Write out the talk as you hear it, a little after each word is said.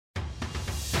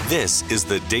This is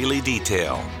the Daily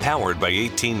Detail, powered by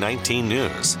 1819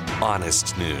 News.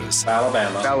 Honest news.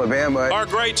 Alabama. Our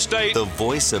great state. The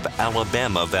voice of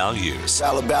Alabama values.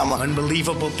 Alabama.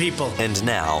 Unbelievable people. And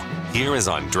now, here is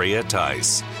Andrea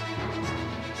Tice.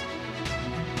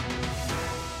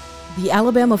 The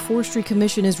Alabama Forestry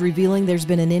Commission is revealing there's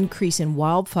been an increase in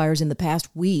wildfires in the past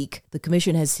week. The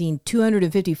commission has seen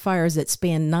 250 fires that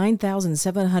span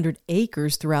 9,700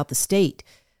 acres throughout the state.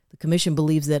 The commission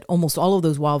believes that almost all of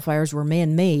those wildfires were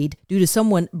man-made due to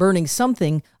someone burning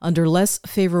something under less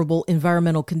favorable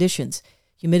environmental conditions.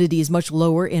 Humidity is much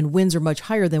lower and winds are much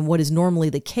higher than what is normally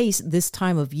the case this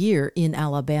time of year in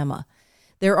Alabama.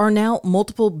 There are now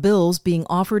multiple bills being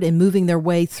offered and moving their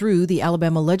way through the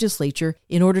Alabama Legislature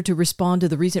in order to respond to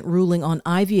the recent ruling on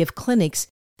IVF clinics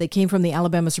that came from the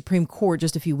Alabama Supreme Court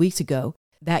just a few weeks ago.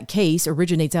 That case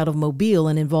originates out of Mobile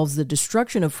and involves the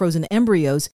destruction of frozen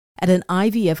embryos at an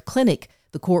IVF clinic.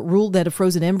 The court ruled that a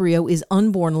frozen embryo is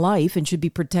unborn life and should be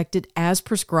protected as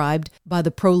prescribed by the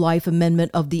pro-life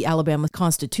amendment of the Alabama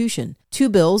Constitution. Two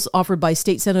bills offered by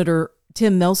State Senator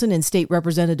Tim Melson and State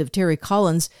Representative Terry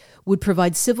Collins would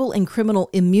provide civil and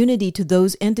criminal immunity to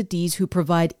those entities who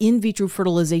provide in vitro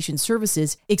fertilization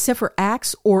services, except for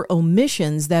acts or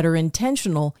omissions that are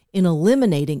intentional in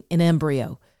eliminating an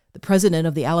embryo. The president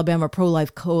of the Alabama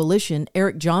Pro-Life Coalition,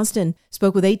 Eric Johnston,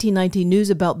 spoke with 1819 News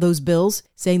about those bills,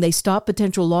 saying they stop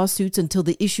potential lawsuits until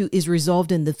the issue is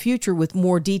resolved in the future with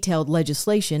more detailed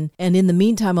legislation, and in the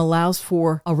meantime allows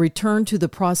for a return to the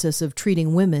process of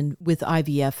treating women with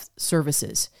IVF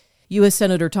services. U.S.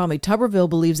 Senator Tommy Tuberville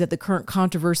believes that the current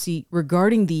controversy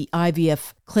regarding the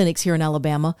IVF clinics here in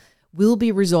Alabama will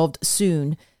be resolved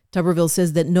soon. Tuberville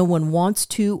says that no one wants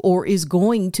to or is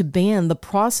going to ban the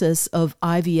process of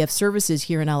IVF services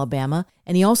here in Alabama,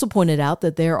 and he also pointed out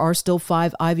that there are still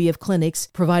 5 IVF clinics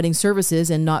providing services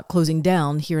and not closing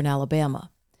down here in Alabama.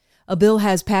 A bill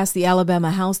has passed the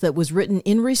Alabama House that was written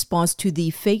in response to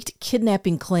the faked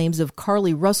kidnapping claims of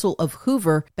Carlee Russell of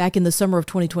Hoover back in the summer of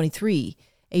 2023.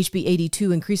 HB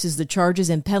 82 increases the charges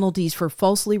and penalties for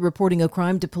falsely reporting a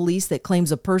crime to police that claims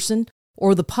a person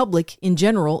or the public in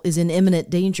general is in imminent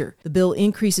danger. The bill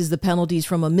increases the penalties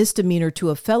from a misdemeanor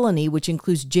to a felony, which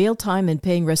includes jail time and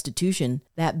paying restitution.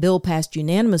 That bill passed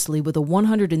unanimously with a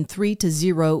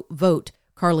 103-0 vote.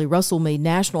 Carlee Russell made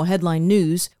national headline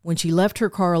news when she left her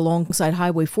car alongside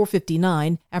Highway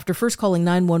 459 after first calling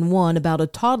 911 about a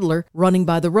toddler running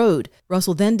by the road.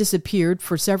 Russell then disappeared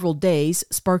for several days,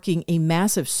 sparking a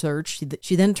massive search.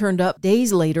 She then turned up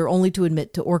days later only to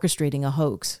admit to orchestrating a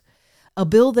hoax. A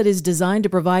bill that is designed to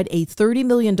provide a $30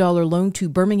 million loan to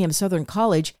Birmingham Southern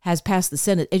College has passed the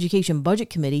Senate Education Budget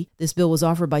Committee. This bill was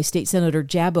offered by State Senator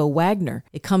Jabbo Wagner.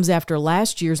 It comes after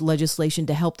last year's legislation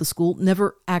to help the school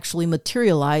never actually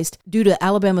materialized due to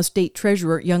Alabama State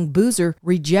Treasurer Young Boozer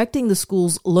rejecting the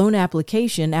school's loan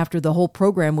application after the whole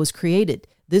program was created.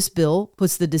 This bill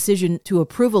puts the decision to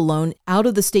approve a loan out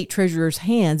of the state treasurer's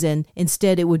hands, and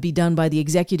instead it would be done by the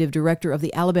executive director of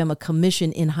the Alabama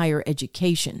Commission in Higher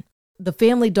Education. The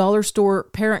Family Dollar Store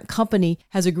parent company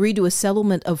has agreed to a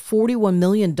settlement of $41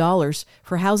 million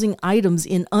for housing items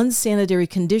in unsanitary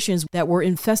conditions that were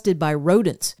infested by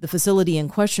rodents. The facility in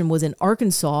question was in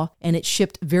Arkansas, and it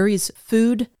shipped various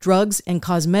food, drugs, and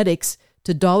cosmetics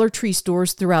to Dollar Tree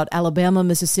stores throughout Alabama,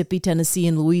 Mississippi, Tennessee,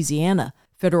 and Louisiana.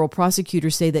 Federal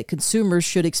prosecutors say that consumers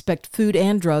should expect food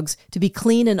and drugs to be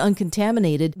clean and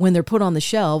uncontaminated when they're put on the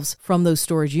shelves from those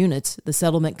storage units. The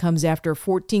settlement comes after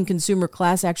 14 consumer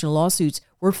class action lawsuits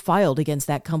were filed against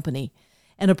that company.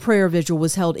 And a prayer vigil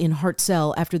was held in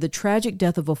Hartselle after the tragic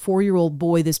death of a 4-year-old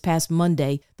boy this past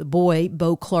Monday. The boy,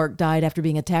 Bo Clark, died after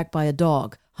being attacked by a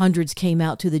dog. Hundreds came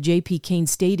out to the J.P. Cain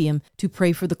Stadium to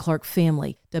pray for the Clark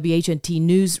family. WHNT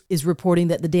News is reporting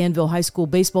that the Danville High School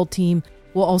baseball team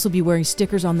will also be wearing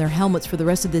stickers on their helmets for the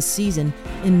rest of this season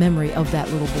in memory of that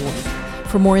little boy.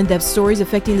 For more in-depth stories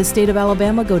affecting the state of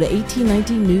Alabama, go to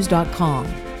 1819news.com.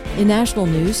 In national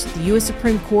news, the U.S.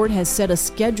 Supreme Court has set a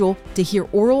schedule to hear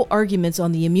oral arguments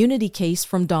on the immunity case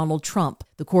from Donald Trump.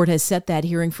 The court has set that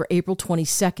hearing for April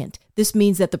 22nd. This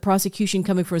means that the prosecution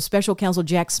coming from Special Counsel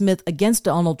Jack Smith against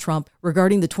Donald Trump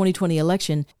regarding the 2020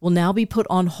 election will now be put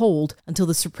on hold until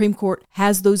the Supreme Court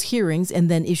has those hearings and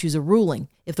then issues a ruling.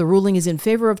 If the ruling is in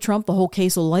favor of Trump, the whole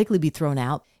case will likely be thrown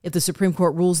out. If the Supreme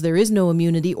Court rules there is no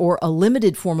immunity or a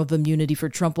limited form of immunity for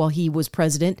Trump while he was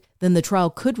president, then the trial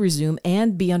could resume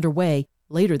and be underway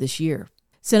later this year.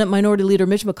 Senate Minority Leader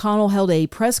Mitch McConnell held a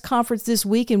press conference this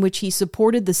week in which he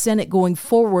supported the Senate going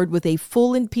forward with a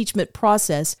full impeachment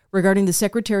process regarding the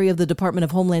Secretary of the Department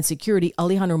of Homeland Security,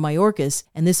 Alejandro Mayorkas,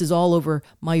 and this is all over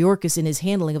Mayorkas in his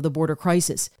handling of the border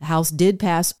crisis. The House did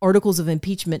pass articles of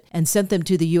impeachment and sent them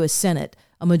to the U.S. Senate.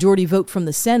 A majority vote from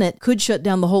the Senate could shut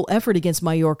down the whole effort against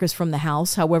Mayorkas from the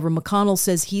House. However, McConnell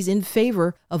says he's in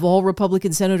favor of all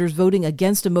Republican senators voting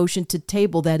against a motion to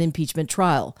table that impeachment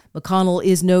trial. McConnell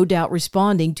is no doubt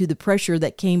responding to the pressure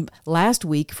that came last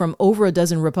week from over a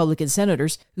dozen Republican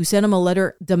senators who sent him a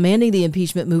letter demanding the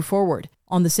impeachment move forward.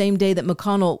 On the same day that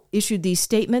McConnell issued these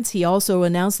statements, he also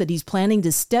announced that he's planning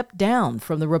to step down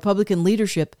from the Republican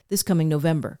leadership this coming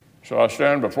November. So I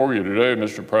stand before you today,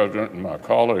 Mr. President, and my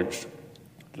colleagues,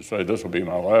 to say this will be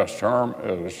my last term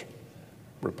as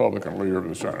Republican leader of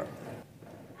the Senate.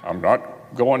 I'm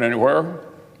not going anywhere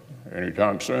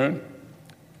anytime soon.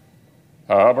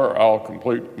 However, I'll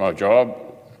complete my job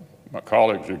my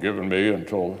colleagues have given me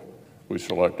until we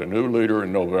select a new leader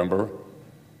in November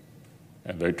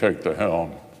and they take the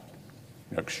helm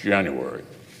next January.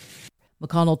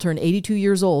 McConnell turned 82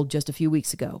 years old just a few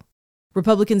weeks ago.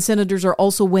 Republican senators are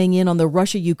also weighing in on the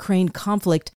Russia-Ukraine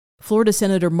conflict. Florida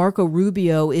Senator Marco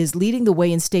Rubio is leading the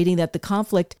way in stating that the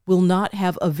conflict will not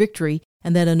have a victory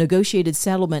and that a negotiated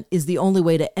settlement is the only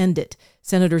way to end it.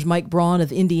 Senators Mike Braun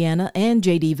of Indiana and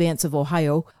J.D. Vance of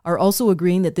Ohio are also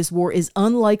agreeing that this war is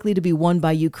unlikely to be won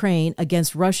by Ukraine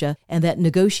against Russia and that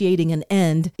negotiating an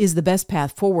end is the best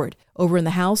path forward. Over in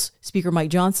the House, Speaker Mike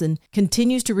Johnson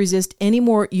continues to resist any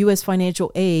more U.S.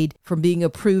 financial aid from being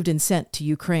approved and sent to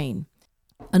Ukraine.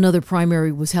 Another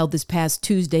primary was held this past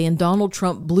Tuesday, and Donald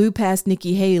Trump blew past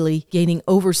Nikki Haley, gaining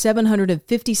over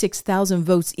 756,000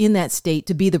 votes in that state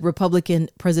to be the Republican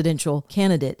presidential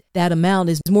candidate. That amount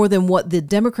is more than what the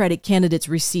Democratic candidates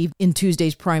received in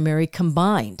Tuesday's primary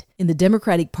combined. In the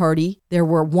Democratic Party, there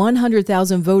were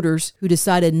 100,000 voters who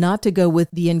decided not to go with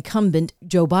the incumbent,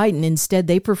 Joe Biden. Instead,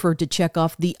 they preferred to check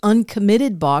off the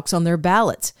uncommitted box on their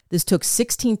ballots. This took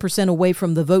 16% away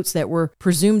from the votes that were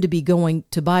presumed to be going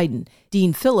to Biden.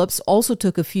 Dean Phillips also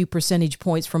took a few percentage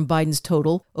points from Biden's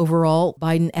total. Overall,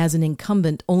 Biden, as an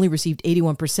incumbent, only received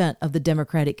 81% of the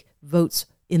Democratic votes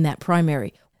in that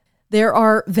primary. There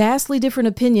are vastly different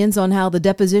opinions on how the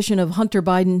deposition of Hunter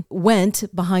Biden went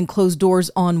behind closed doors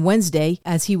on Wednesday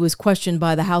as he was questioned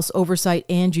by the House Oversight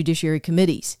and Judiciary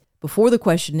Committees. Before the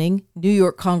questioning, New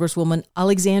York Congresswoman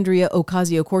Alexandria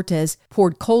Ocasio-Cortez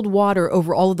poured cold water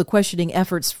over all of the questioning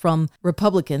efforts from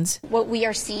Republicans. What we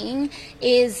are seeing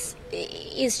is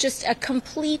just a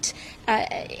complete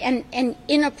and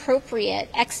inappropriate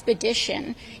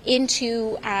expedition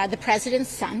into the president's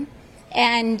son,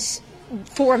 and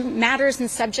for matters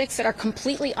and subjects that are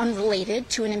completely unrelated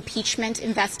to an impeachment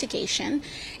investigation.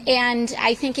 And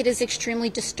I think it is extremely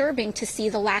disturbing to see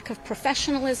the lack of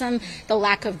professionalism, the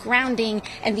lack of grounding,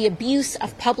 and the abuse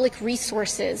of public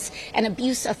resources and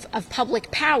abuse of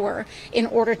public power in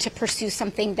order to pursue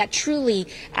something that truly,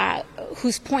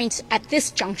 whose point at this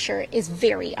juncture is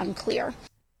very unclear.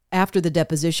 After the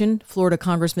deposition, Florida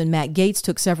Congressman Matt Gaetz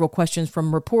took several questions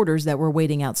from reporters that were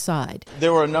waiting outside.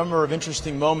 There were a number of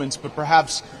interesting moments, but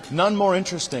perhaps none more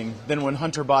interesting than when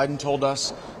Hunter Biden told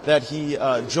us that he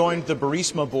joined the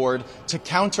Burisma board to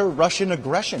counter Russian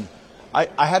aggression.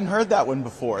 I hadn't heard that one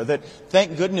before. That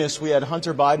thank goodness we had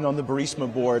Hunter Biden on the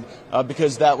Burisma board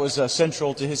because that was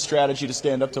central to his strategy to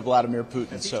stand up to Vladimir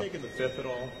Putin. Has he taken the fifth at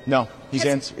all? No,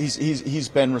 he's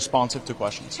been responsive to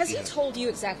questions. Has he told you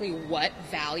exactly what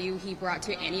value he brought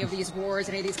to any of these wars,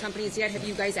 any of these companies yet? Have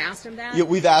you guys asked him that? Yeah,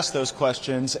 we've asked those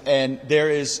questions, and there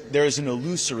is an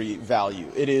illusory value.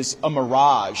 It is a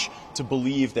mirage to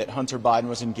believe that Hunter Biden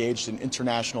was engaged in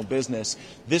international business.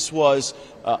 This was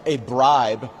a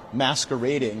bribe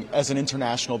masquerading as an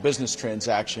international business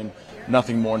transaction.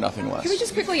 Nothing more, nothing less. Can we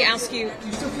just quickly ask you? Do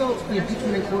you still feel the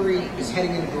impeachment inquiry is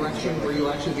heading in a direction where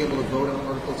you'll actually be able to vote on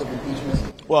articles of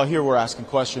impeachment? Well, here we're asking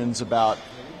questions about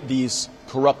these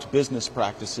corrupt business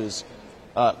practices.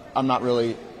 I'm not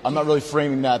really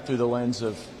framing that through the lens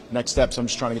of next steps. I'm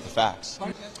just trying to get the facts.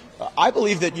 I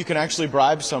believe that you can actually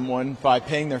bribe someone by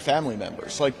paying their family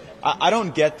members. Like, I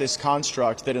don't get this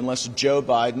construct that unless Joe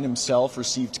Biden himself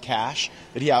received cash,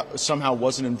 that he somehow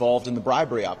wasn't involved in the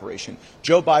bribery operation.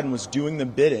 Joe Biden was doing the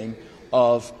bidding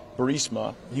of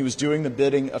Burisma. He was doing the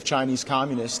bidding of Chinese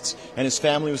communists, and his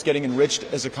family was getting enriched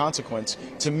as a consequence.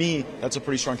 To me, that's a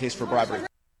pretty strong case for bribery.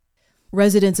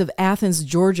 Residents of Athens,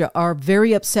 Georgia, are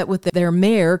very upset with their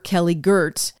mayor, Kelly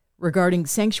Girtz, regarding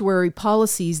sanctuary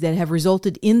policies that have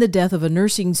resulted in the death of a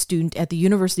nursing student at the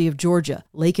University of Georgia.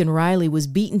 Laken Riley was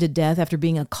beaten to death after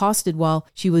being accosted while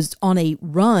she was on a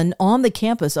run on the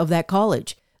campus of that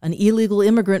college. An illegal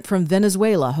immigrant from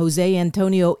Venezuela, Jose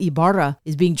Antonio Ibarra,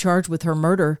 is being charged with her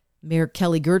murder. Mayor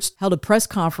Kelly Girtz held a press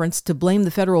conference to blame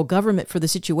the federal government for the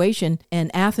situation, and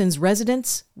Athens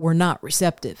residents were not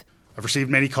receptive. I've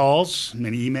received many calls,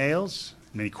 many emails,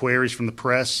 many queries from the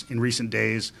press in recent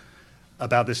days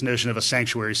about this notion of a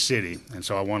sanctuary city, and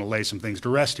so I want to lay some things to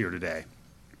rest here today.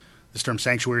 This term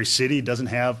sanctuary city doesn't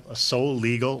have a sole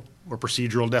legal or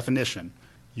procedural definition.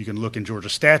 You can look in Georgia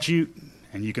statute,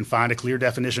 and you can find a clear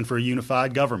definition for a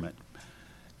unified government.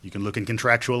 You can look in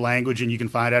contractual language, and you can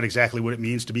find out exactly what it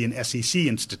means to be an SEC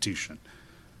institution.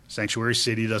 Sanctuary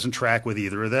city doesn't track with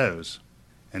either of those.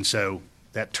 And so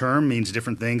that term means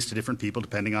different things to different people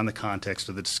depending on the context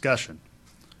of the discussion.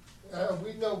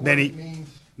 We know what it means.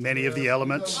 Many of the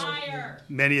elements. Liar.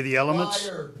 Many of the elements.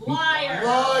 Liar.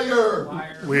 Liar.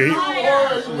 Liar.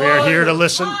 We're here to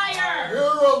listen. Liar. You're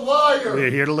a liar. We're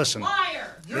here to listen.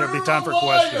 Liar. There'll be time for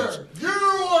questions. You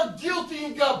are guilty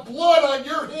and got blood on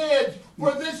your hands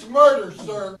for this murder,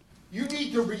 sir. You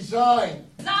need to resign.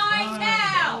 Resign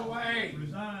now. No way.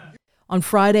 Resign. On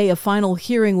Friday, a final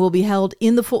hearing will be held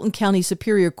in the Fulton County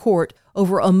Superior Court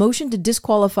over a motion to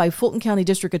disqualify Fulton County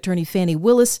District Attorney Fani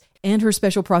Willis and her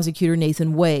special prosecutor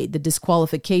Nathan Wade. The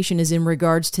disqualification is in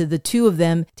regards to the two of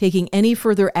them taking any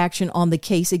further action on the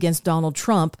case against Donald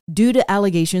Trump due to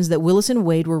allegations that Willis and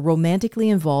Wade were romantically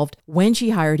involved when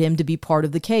she hired him to be part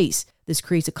of the case. This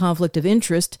creates a conflict of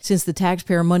interest since the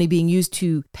taxpayer money being used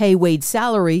to pay Wade's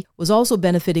salary was also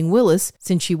benefiting Willis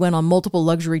since she went on multiple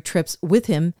luxury trips with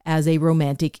him as a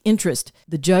romantic interest.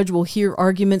 The judge will hear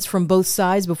arguments from both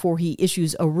sides before he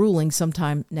issues a ruling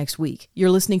sometime next week. You're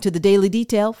listening to The Daily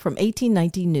Detail from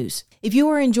 1819 News. If you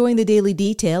are enjoying The Daily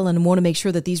Detail and want to make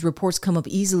sure that these reports come up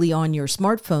easily on your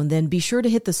smartphone, then be sure to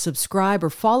hit the subscribe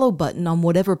or follow button on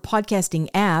whatever podcasting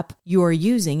app you are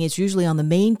using. It's usually on the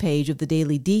main page of The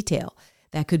Daily Detail.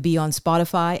 That could be on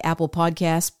Spotify, Apple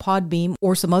Podcasts, Podbeam,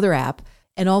 or some other app.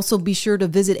 And also be sure to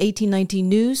visit 1819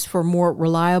 News for more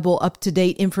reliable,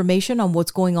 up-to-date information on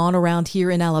what's going on around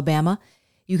here in Alabama.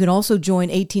 You can also join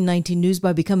 1819 News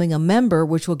by becoming a member,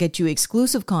 which will get you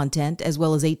exclusive content as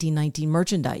well as 1819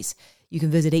 merchandise. You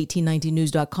can visit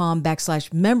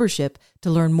 1819news.com/membership to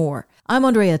learn more. I'm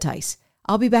Andrea Tice.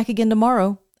 I'll be back again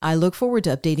tomorrow. I look forward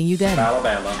to updating you then.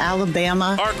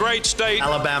 Alabama. Our great state.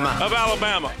 Alabama. Of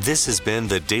Alabama. This has been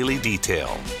The Daily Detail.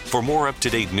 For more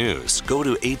up-to-date news, go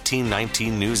to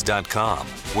 1819news.com,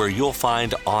 where you'll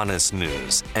find honest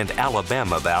news and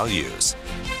Alabama values.